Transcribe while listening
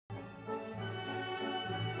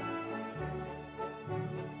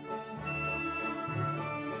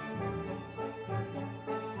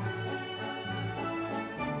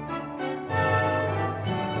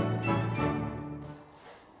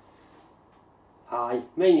Hi,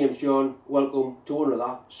 my name's John. Welcome to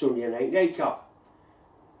another Sunday night nightcap.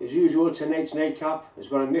 As usual, tonight's nightcap has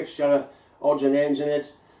got a mixture of odds and ends in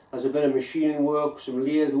it. There's a bit of machining work, some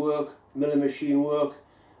lathe work, milling machine work,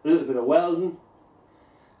 a little bit of welding.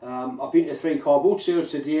 I've been to 3 car boot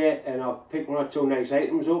sales today and I've picked 1 or 2 nice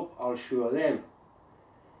items up. I'll show them.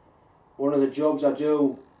 One of the jobs I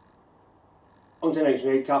do on tonight's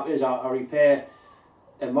nightcap is I repair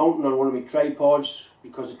a mounting on one of my tripods,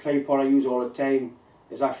 because the tripod I use all the time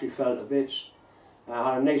is actually fell to bits.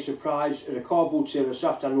 I had a nice surprise at a car boot sale this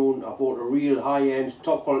afternoon. I bought a real high-end,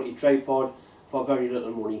 top quality tripod for very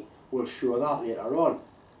little money. We'll show that later on.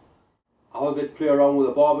 I have a bit play around with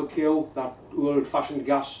a barbecue, that old-fashioned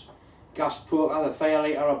gas poker, the fire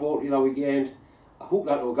lighter I bought the other weekend. I hook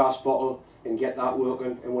that to a gas bottle and get that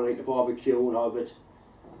working, and we'll light the barbecue and have a bit,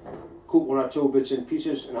 cook 1 or 2 bits and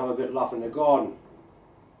pieces and have a bit laugh in the garden.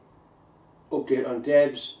 Update on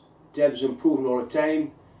Deb's. Deb's improving all the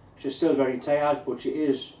time. She's still very tired, but she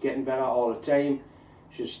is getting better all the time.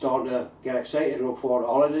 She's starting to get excited and look forward to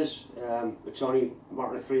holidays. It's only a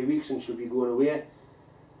matter of 3 weeks and she'll be going away,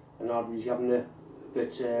 and I'll be having a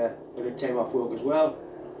bit time off work as well.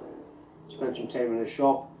 Spend some time in the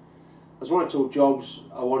shop. There's 1 or 2 jobs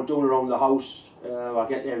I want done around the house. I'll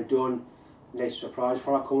get them done. Nice surprise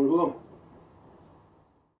for her coming home.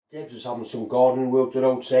 Deb's is having some gardening work done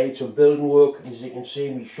outside, some building work. As you can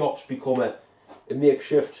see, my shop's become a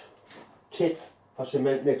makeshift tip for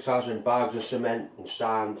cement mixers and bags of cement and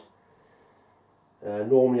sand.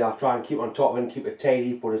 Normally I try and keep on top of it and keep it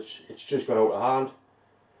tidy, but it's just got out of hand.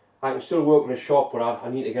 I can still work in the shop, but I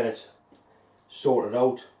need to get it sorted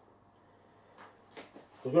out.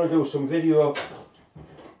 I'm going to do some video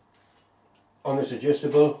on this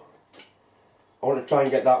adjustable. I want to try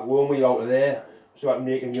and get that worm wheel out of there, so I can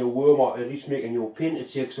make a new worm, or at least make a new pin to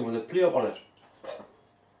take some of the play up on it.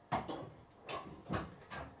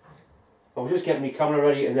 I was just getting my camera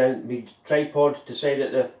ready, and then my tripod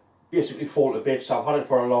decided to basically fall to bits. I've had it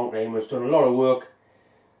for a long time, it's done a lot of work.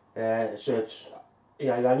 So it's,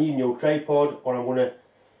 I need a new tripod, or I'm going to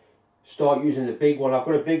start using the big one. I've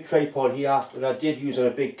got a big tripod here that I did use on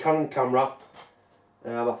a big Canon camera.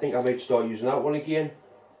 I think I might start using that one again.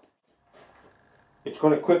 It's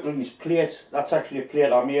got a quick release plate. That's actually a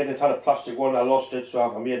plate I made. It had a plastic one, I lost it, so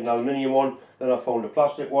I made an aluminium one, then I found a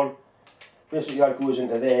plastic one. Basically that goes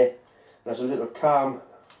into there. There's a little cam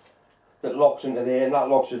that locks into there, and that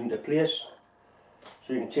locks it into place,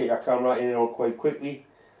 so you can take your camera in and out quite quickly.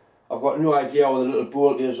 I've got no idea how the little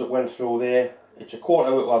bolt is that went through there. It's a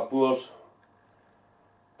 1/4 Whitworth bolt.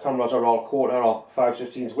 Cameras are all 1/4 or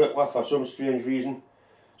 5/16 Whitworth for some strange reason,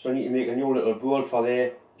 so I need to make a new little bolt for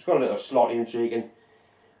there. It's got a little slot in so you can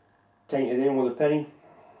tighten it in with a penny.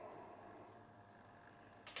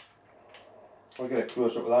 I'll get a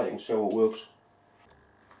close up of that, you can see how it works.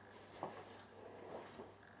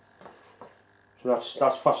 So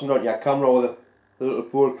that's fastened onto your camera with the little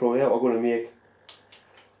bolt through there. What we're going to make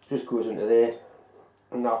just goes into there,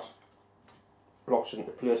 and that locks into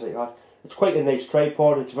place like that. It's quite a nice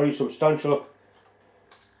tripod, it's very substantial.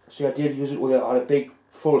 See, I did use it with a big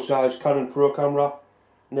full-size Canon Pro camera.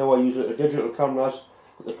 Now I use little digital cameras,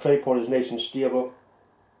 but the tripod is nice and stable.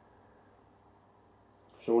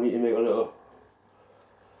 So we need to make a little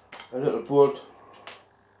bolt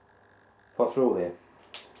for through there.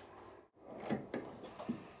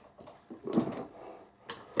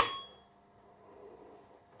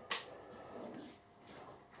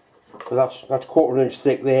 So that's 1/4 inch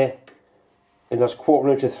thick there, and that's 1/4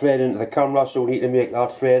 inch of thread into the camera, so we need to make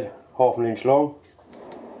that thread 1/2 inch long.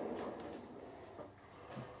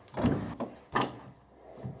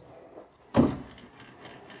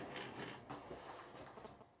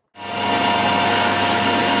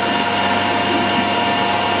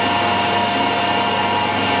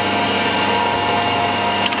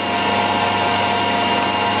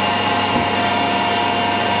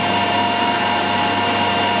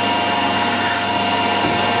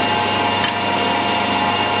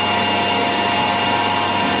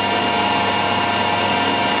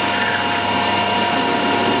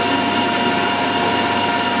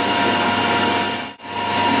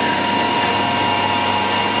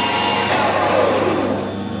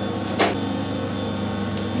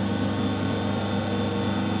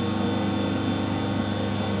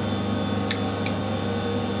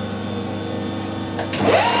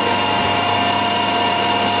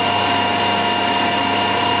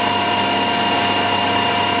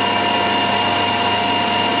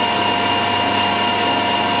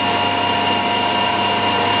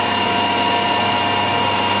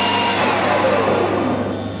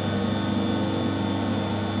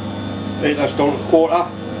 Right, that's down to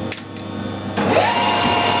 1/4.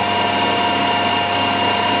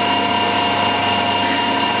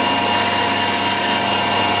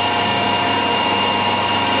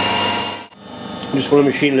 I'm just going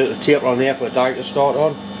to machine a little taper on there for the die to start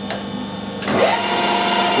on.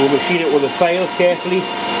 We'll machine it with a file carefully.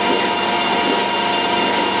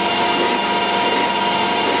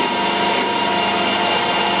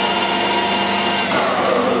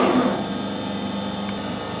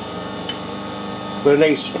 With a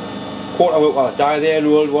nice quarter Whitworth die there, an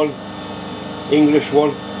old one, English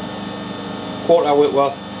one, quarter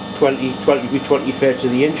Whitworth, 20 by 25 to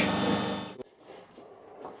the inch.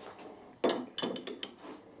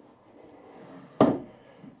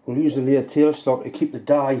 We'll use the lathe tailstock to keep the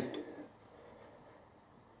die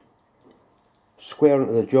square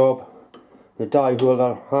into the job. The die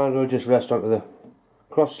holder handle just rests onto the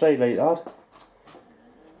cross slide like that.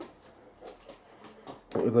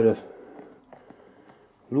 A little bit of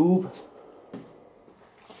lube.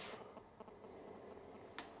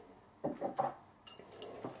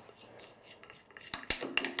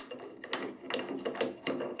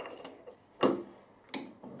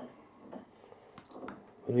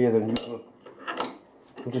 Lathe and neutral.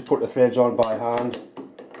 We'll just put the threads on by hand.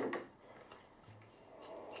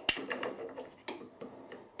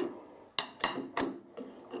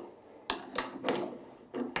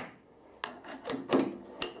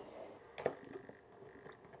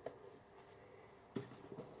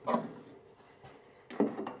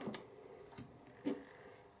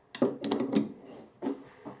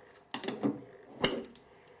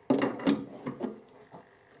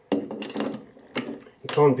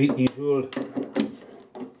 Can't beat these old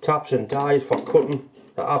taps and dies for cutting.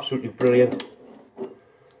 They're absolutely brilliant.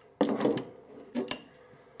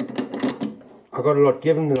 I got a lot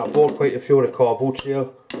given and I bought quite a few at a car boot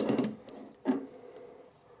sale.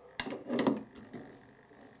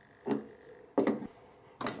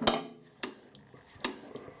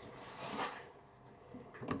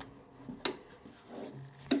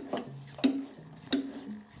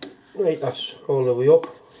 Right, that's all the way up.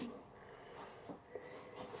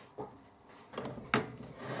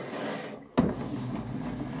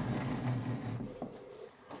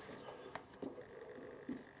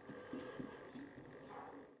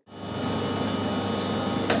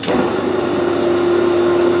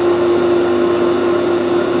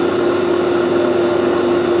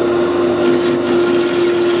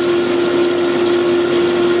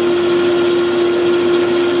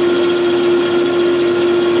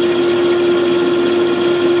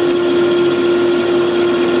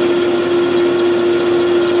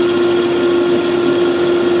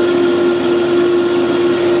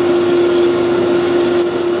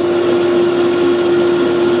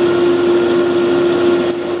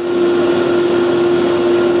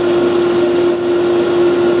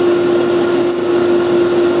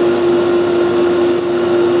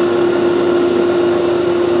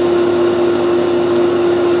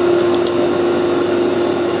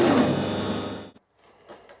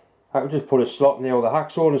 I could just put a slot in there with a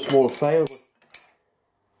hacksaw and a small file, but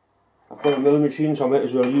I've got a milling machine, so I might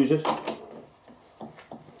as well use it.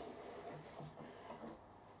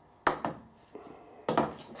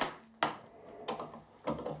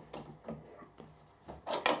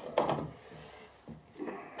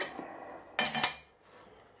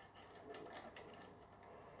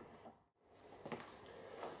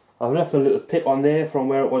 I've left a little pip on there from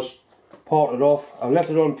where it was parted off. I've left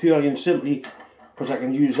it on purely and simply because I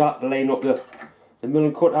can use that to line up the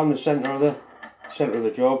milling cut and the centre of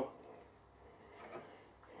the job.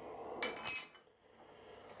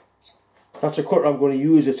 That's a cutter I'm going to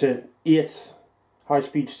use. It's an 8th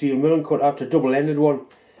high-speed steel milling cutter. It's a double-ended one.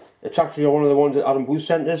 It's actually one of the ones at Adam Booth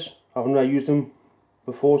Centres. I've never used them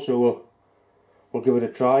before, so we'll give it a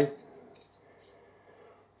try.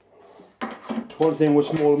 One thing with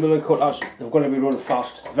small milling cutters, they're going to be run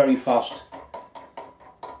fast, very fast.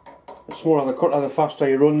 The smaller the cutter, the faster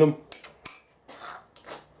you run them.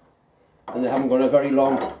 And they haven't got a very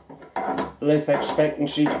long life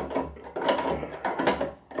expectancy.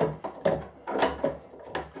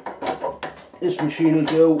 This machine will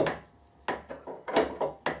do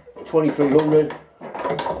 2300,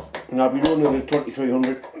 and I'll be running at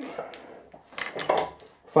 2300.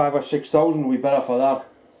 5,000 or 6,000 will be better for that.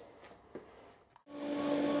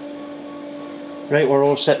 Right, we're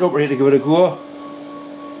all set up, ready to give it a go.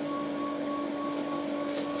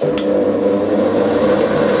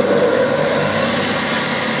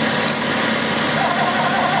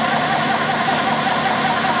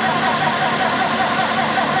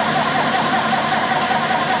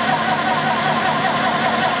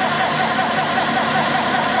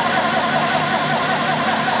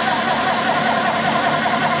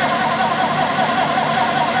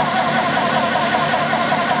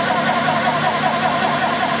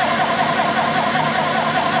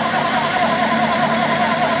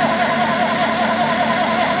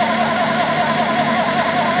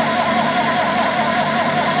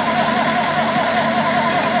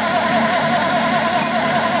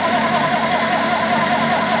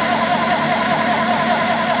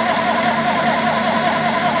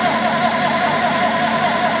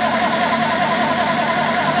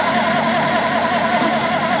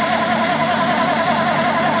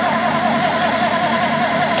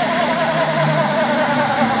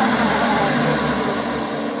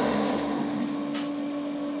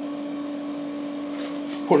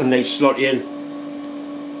 a nice slot in.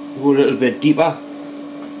 Go a little bit deeper.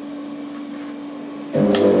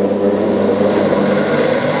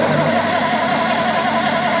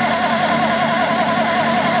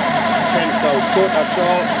 Cut, that's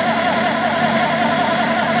all.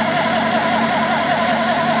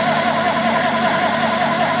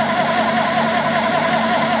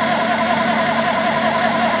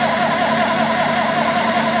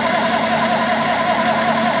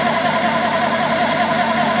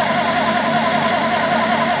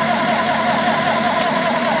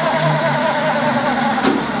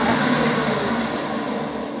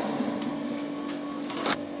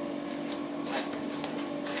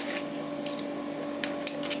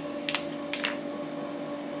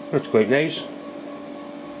 That's quite nice.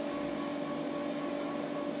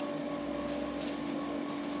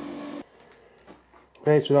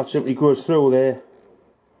 Right, so that simply goes through there.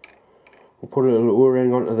 We'll put a little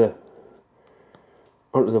O-ring onto the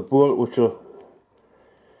bolt, which will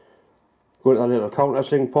go into that little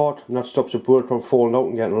countersink part, and that stops the bolt from falling out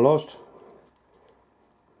and getting lost.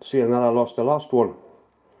 Seeing that I lost the last one.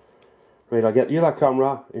 Right, I'll get the other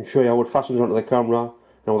camera and show you how it fastens onto the camera, and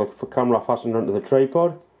how the camera fastens onto the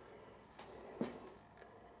tripod.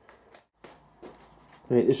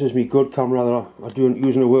 Right, this is my good camera that I do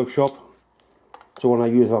use in a workshop. So when I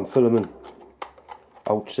use it, I'm filming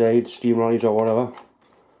outside, steam rallies or whatever.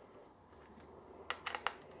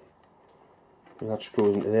 And that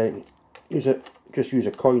screws into there. Just use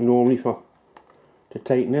a coin normally to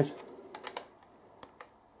tighten it.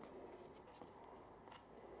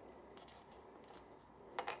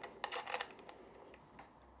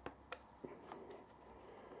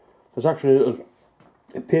 There's actually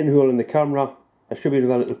a pinhole in the camera. There should be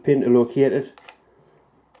another little pin to locate it.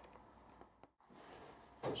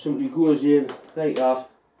 Simply goes in like that,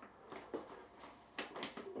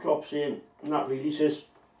 drops in, and that releases,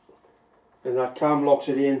 and that cam locks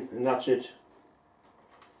it in, and that's it.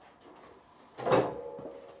 A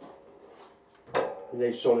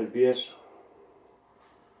nice solid base.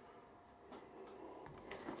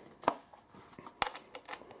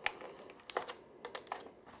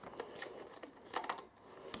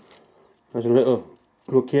 There's a little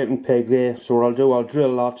locating peg there, so what I'll do, I'll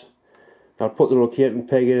drill that. I'll put the locating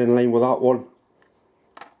peg in line with that one,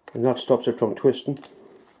 and that stops it from twisting.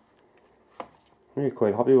 I'm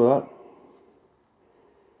quite happy with that.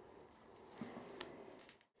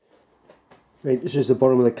 Right, this is the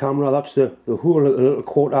bottom of the camera. That's the hole that the little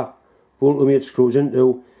quarter bolt we made screws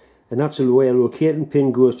into, and that's the way a locating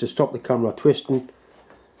pin goes to stop the camera twisting.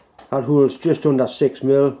 That hole's just under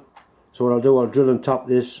 6mm, so what I'll do, I'll drill and tap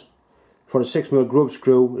this for a 6mm grub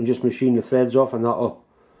screw and just machine the threads off, and that'll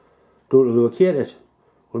do to locate it.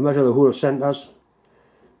 We'll measure the hole centres,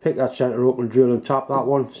 pick that centre up and drill and tap that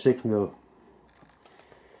one, 6mm.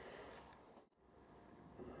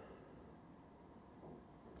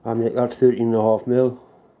 I make that 13.5mm.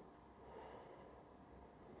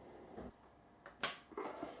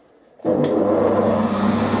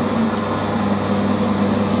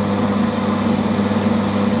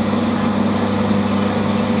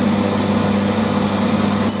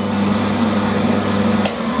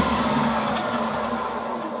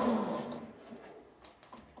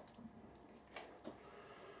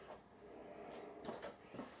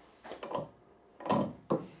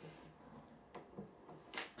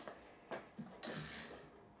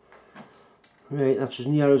 Right, that's as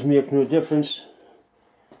near as making no difference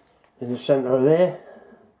in the centre there.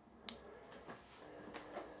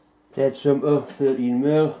 Dead simple,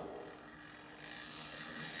 13mm.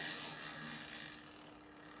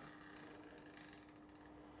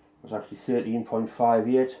 It's actually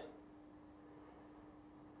 13.58.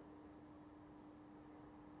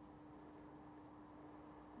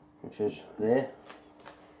 Which is there.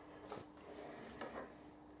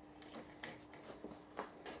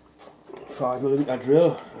 A 5mm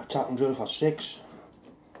drill, a tap and drill for 6.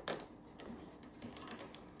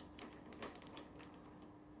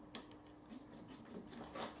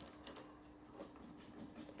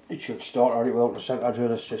 It should start already without the centre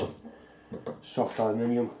drill, it's just soft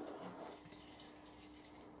aluminium.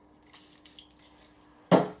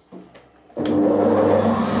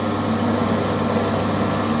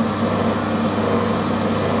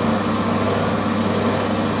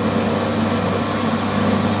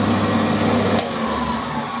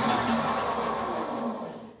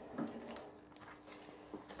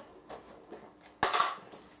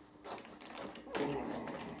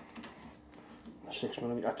 A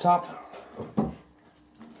 6mm tap.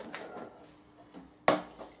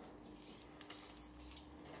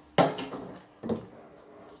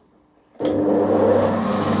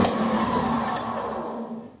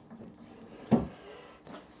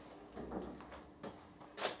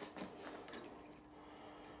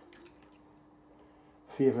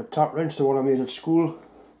 Favourite tap wrench, the one I made at school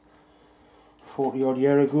 40 odd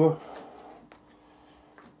year ago.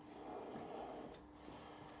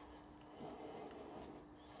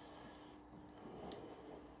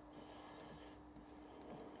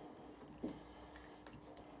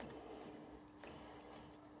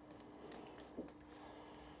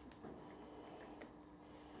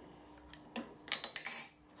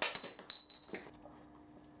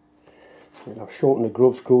 And I've shortened the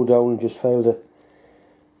grub screw down and just filed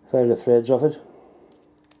the threads off it.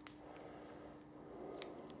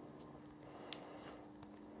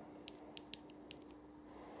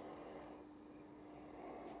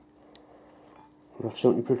 And that's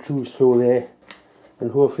something protrudes through there,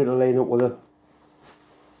 and hopefully it'll line up with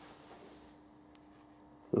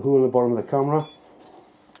the hole in the bottom of the camera.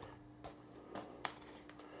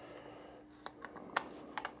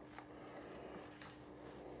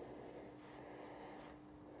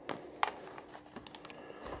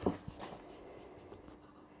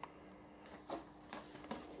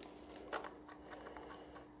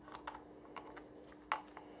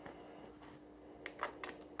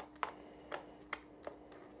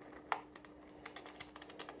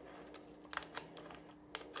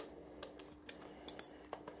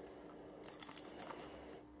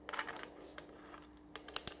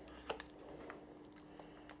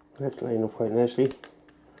 That's lining up quite nicely.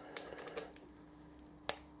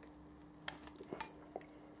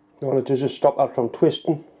 All it does is stop that from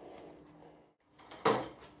twisting.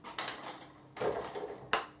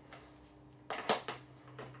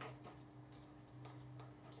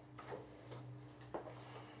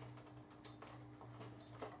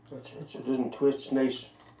 That's it, so it doesn't twist.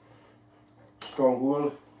 Nice strong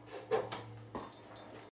hole.